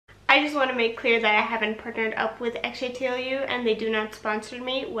I just want to make clear that I haven't partnered up with XJTLU and they do not sponsor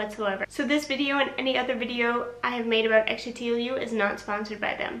me whatsoever. So this video and any other video I have made about XJTLU is not sponsored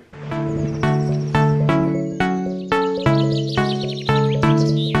by them.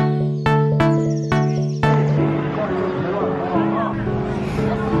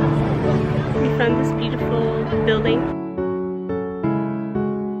 We found this beautiful building.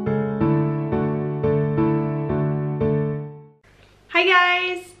 Hi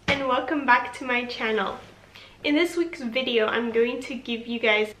guys, and welcome back to my channel. In this week's video, I'm going to give you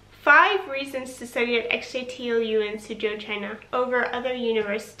guys 5 reasons to study at XJTLU in Suzhou, China over other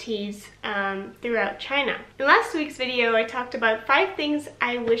universities throughout China. In last week's video, I talked about 5 things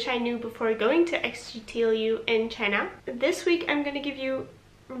I wish I knew before going to XJTLU in China. This week, I'm going to give you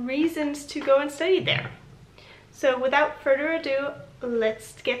reasons to go and study there. So without further ado,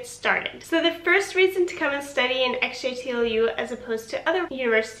 let's get started. So the first reason to come and study in XJTLU as opposed to other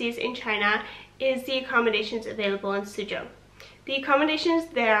universities in China is the accommodations available in Suzhou. The accommodations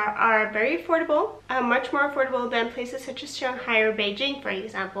there are very affordable, much more affordable than places such as Shanghai or Beijing, for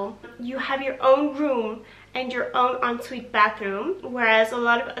example. You have your own room and your own ensuite bathroom, whereas a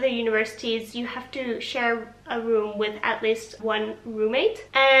lot of other universities you have to share a room with at least one roommate,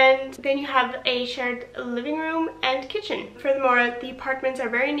 and then you have a shared living room and kitchen. Furthermore, the apartments are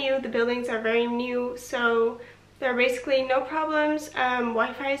very new, the buildings are very new, so there are basically no problems.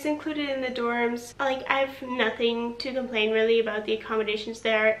 Wi-Fi is included in the dorms. Like, I have nothing to complain really about the accommodations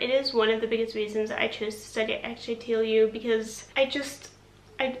there. It is one of the biggest reasons I chose to study at XJTLU because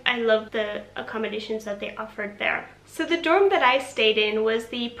I love the accommodations that they offered there. So the dorm that I stayed in was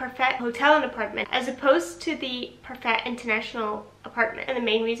the Parfait Hotel and Apartment as opposed to the Parfait International Apartment. And the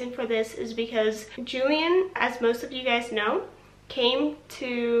main reason for this is because Julian, as most of you guys know, came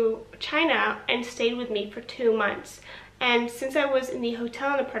to China and stayed with me for 2 months. And since I was in the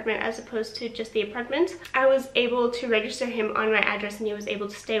hotel and apartment as opposed to just the apartment, I was able to register him on my address and he was able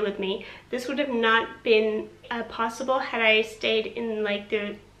to stay with me. This would have not been possible had I stayed in like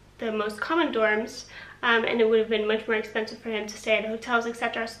the most common dorms, and it would have been much more expensive for him to stay at hotels,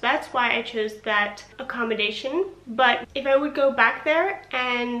 etc. So that's why I chose that accommodation. But if I would go back there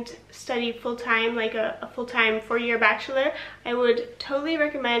and study full-time, like a full-time 4-year bachelor, I would totally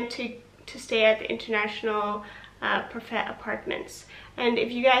recommend to stay at the International Parfait Apartments. And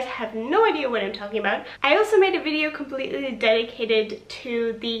if you guys have no idea what I'm talking about, I also made a video completely dedicated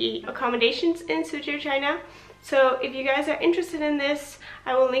to the accommodations in Suzhou, China. So if you guys are interested in this,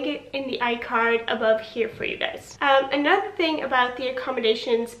 I will link it in the iCard above here for you guys. Another thing about the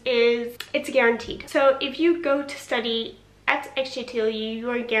accommodations is it's guaranteed. So if you go to study at XJTLU, you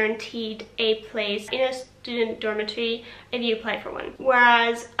are guaranteed a place in a student dormitory if you apply for one.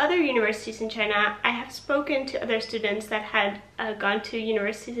 Whereas other universities in China, I have spoken to other students that had gone to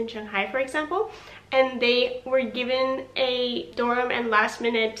universities in Shanghai, for example, and they were given a dorm and last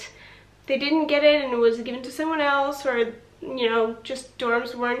minute they didn't get it and it was given to someone else, or you know, just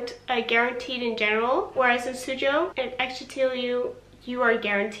dorms weren't guaranteed in general. Whereas in Suzhou at XJTLU, you are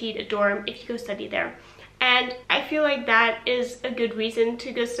guaranteed a dorm if you go study there. And I feel like that is a good reason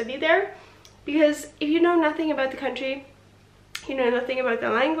to go study there, because if you know nothing about the country, you know nothing about the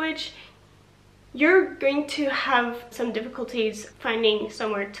language, you're going to have some difficulties finding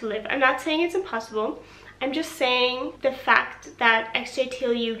somewhere to live. I'm not saying it's impossible. I'm just saying the fact that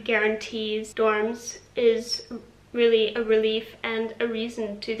XJTLU guarantees dorms is really a relief and a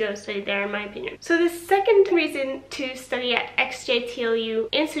reason to go study there, in my opinion. So the second reason to study at XJTLU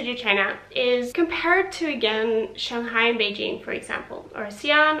in Suzhou, China is compared to, again, Shanghai and Beijing, for example, or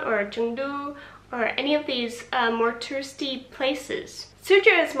xi'an or Chengdu or any of these more touristy places.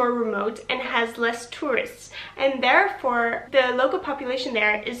 Suzhou is more remote and has less tourists, and therefore the local population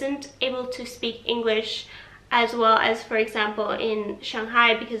there isn't able to speak English as well as, for example, in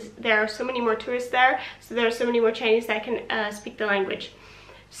Shanghai, because there are so many more tourists there, so there are so many more Chinese that can speak the language.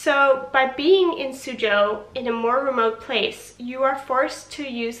 So by being in Suzhou, in a more remote place, you are forced to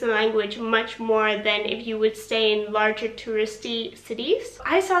use the language much more than if you would stay in larger touristy cities.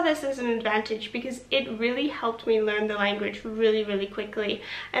 I saw this as an advantage because it really helped me learn the language really quickly.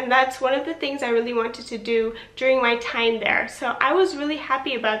 And that's one of the things I really wanted to do during my time there. So I was really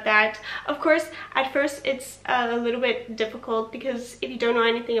happy about that. Of course, at first it's a little bit difficult because if you don't know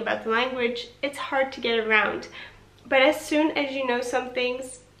anything about the language, it's hard to get around. But as soon as you know some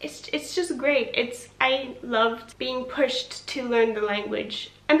things, it's just great. I loved being pushed to learn the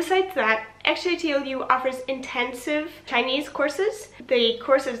language And besides that, XJTLU offers intensive Chinese courses. The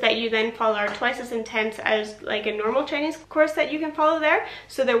courses that you then follow are twice as intense as like a normal Chinese course that you can follow there,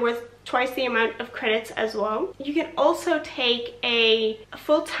 so they're worth twice the amount of credits as well. You can also take a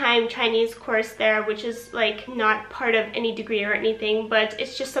full-time Chinese course there, which is like not part of any degree or anything, but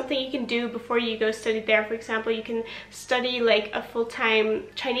it's just something you can do before you go study there. For example, you can study like a full-time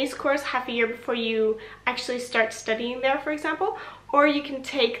Chinese course half a year before you actually start studying there, for example. Or you can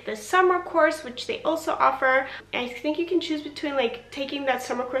take the summer course, which they also offer. I think you can choose between like taking that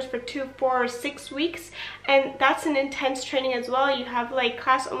summer course for 2, 4, or 6 weeks, and that's an intense training as well. You have like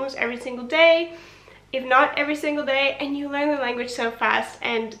class almost every single day, if not every single day, and you learn the language so fast.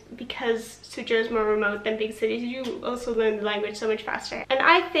 And because Suzhou is more remote than big cities, you also learn the language so much faster. And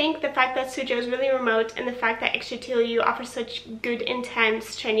I think the fact that Suzhou is really remote and the fact that XJTLU offers such good,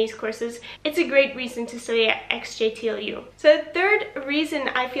 intense Chinese courses, it's a great reason to study at XJTLU. So the third reason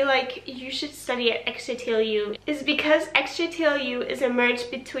I feel like you should study at XJTLU is because XJTLU is a merge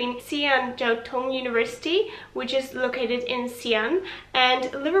between Xi'an Jiaotong University, which is located in Xi'an,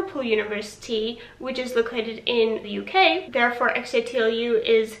 and Liverpool University, which is located in the UK. Therefore, XJTLU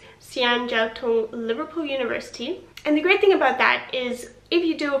is Xi'an Jiaotong Liverpool University. And the great thing about that is if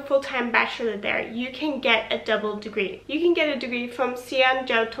you do a full-time bachelor there, you can get a double degree. You can get a degree from Xi'an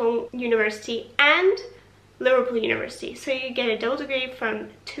Jiaotong University and Liverpool University. So you get a double degree from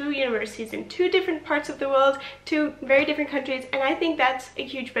 2 universities in 2 different parts of the world, 2 very different countries, and I think that's a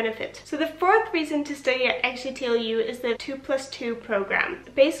huge benefit. So the fourth reason to study at XJTLU is the 2+2 program.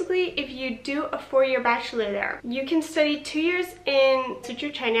 Basically, if you do a 4-year bachelor there, you can study 2 years in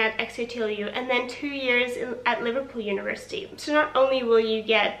Suzhou, China at XJTLU, and then 2 years at Liverpool University. So not only will you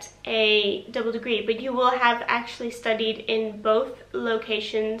get a double degree, but you will have actually studied in both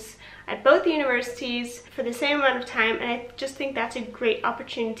locations at both universities for the same amount of time, and I just think that's a great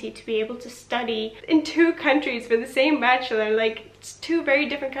opportunity to be able to study in 2 countries for the same bachelor. Like, it's 2 very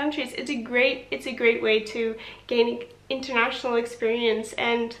different countries. It's a great way to gain international experience,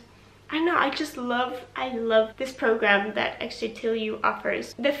 and I don't know, I love this program that XJTLU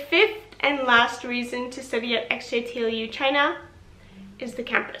offers. The fifth and last reason to study at XJTLU China is the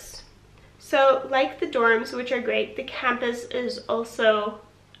campus. So like the dorms, which are great, the campus is also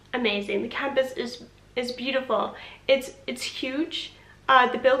amazing. The campus is beautiful. It's huge.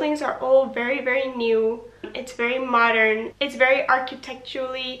 The buildings are all very new. It's very modern. It's very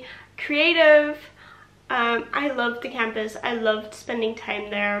architecturally creative. I love the campus. I loved spending time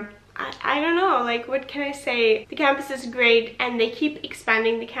there. I don't know, like, what can I say? The campus is great, and they keep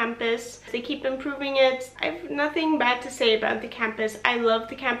expanding the campus. They keep improving it. I have nothing bad to say about the campus. I love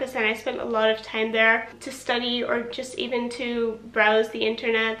the campus, and I spent a lot of time there to study or just even to browse the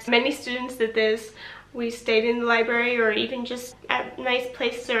internet. Many students did this. We stayed in the library or even just at nice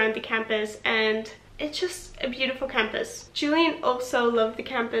places around the campus, and it's just a beautiful campus. Julian also loved the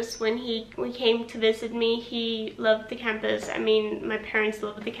campus when he came to visit me. He loved the campus. I mean, my parents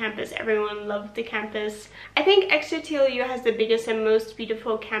loved the campus. Everyone loved the campus. I think XJTLU has the biggest and most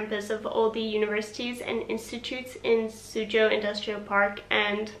beautiful campus of all the universities and institutes in Suzhou Industrial Park,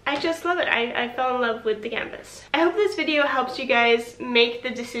 and I just love it. I fell in love with the campus. I hope this video helps you guys make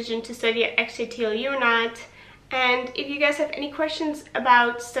the decision to study at XJTLU or not. And if you guys have any questions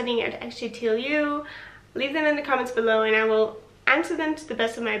about studying at XJTLU, leave them in the comments below and I will answer them to the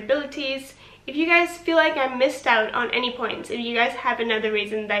best of my abilities. If you guys feel like I missed out on any points, if you guys have another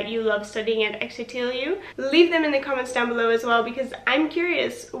reason that you love studying at XJTLU, leave them in the comments down below as well, because I'm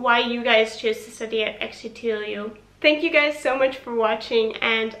curious why you guys chose to study at XJTLU. Thank you guys so much for watching,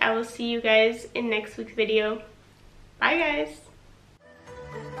 and I will see you guys in next week's video. Bye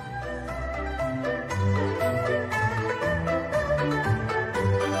guys!